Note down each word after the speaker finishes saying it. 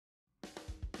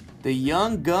The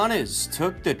young Gunners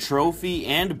took the trophy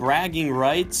and bragging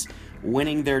rights,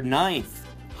 winning their 9th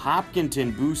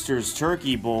Hopkinton Boosters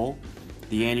Turkey Bowl.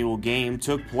 The annual game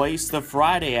took place the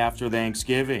Friday after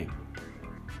Thanksgiving.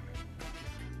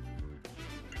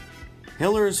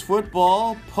 Hillers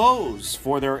football posed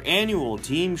for their annual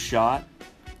team shot.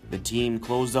 The team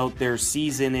closed out their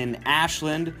season in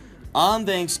Ashland on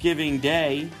Thanksgiving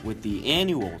Day with the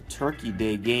annual Turkey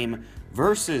Day game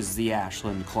versus the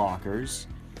Ashland Clockers.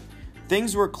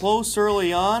 Things were close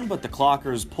early on, but the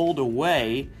Clockers pulled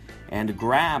away and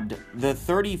grabbed the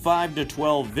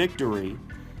 35-12 victory.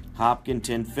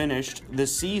 Hopkinton finished the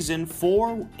season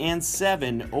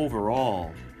 4-7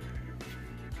 overall.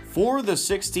 For the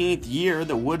 16th year,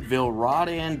 the Woodville Rod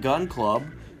and Gun Club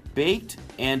baked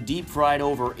and deep-fried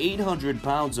over 800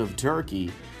 pounds of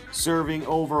turkey, serving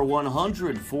over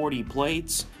 140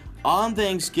 plates on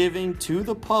Thanksgiving to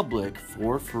the public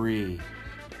for free.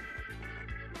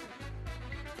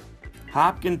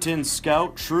 Hopkinton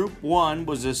Scout Troop 1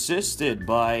 was assisted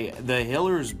by the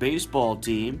Hillers baseball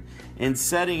team in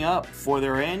setting up for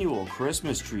their annual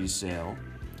Christmas tree sale.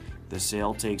 The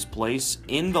sale takes place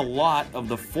in the lot of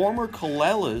the former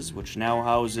Colella's, which now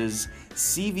houses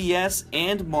CVS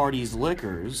and Marty's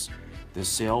Liquors. The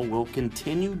sale will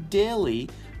continue daily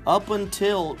up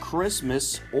until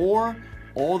Christmas or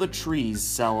all the trees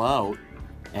sell out.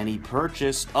 Any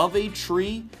purchase of a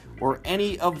tree or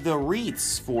any of the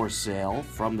wreaths for sale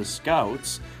from the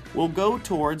Scouts will go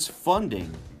towards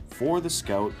funding for the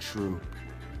Scout Troop.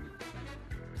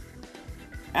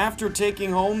 After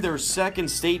taking home their second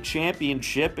state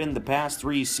championship in the past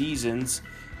 3 seasons,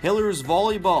 Hillers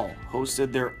Volleyball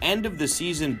hosted their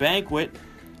end-of-the-season banquet.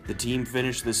 The team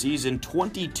finished the season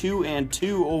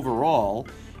 22-2 overall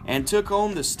and took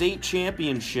home the state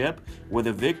championship with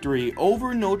a victory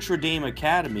over Notre Dame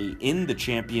Academy in the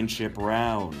championship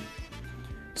round.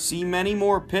 See many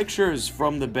more pictures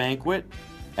from the banquet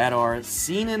at our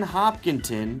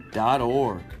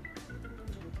seeninhopkinton.org.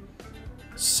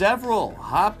 Several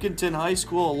Hopkinton High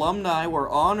School alumni were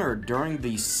honored during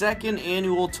the 2nd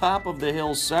annual Top of the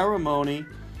Hill ceremony.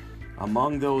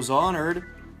 Among those honored,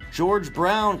 George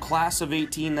Brown, class of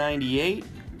 1898,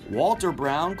 Walter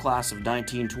Brown, class of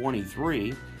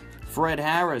 1923, Fred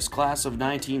Harris, class of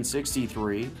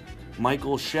 1963,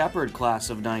 Michael Shepard, class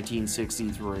of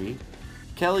 1963,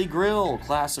 Kelly Grill,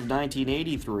 class of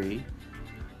 1983,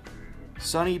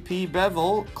 Sonny P.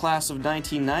 Bevel, class of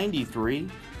 1993,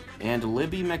 and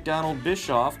Libby McDonald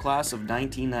Bischoff, class of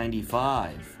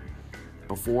 1995.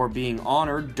 Before being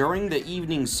honored during the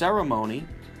evening ceremony,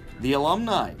 the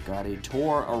alumni got a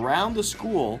tour around the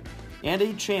school and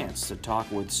a chance to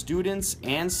talk with students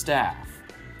and staff.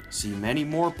 See many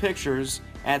more pictures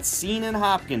at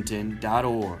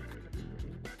seeninhopkinton.org.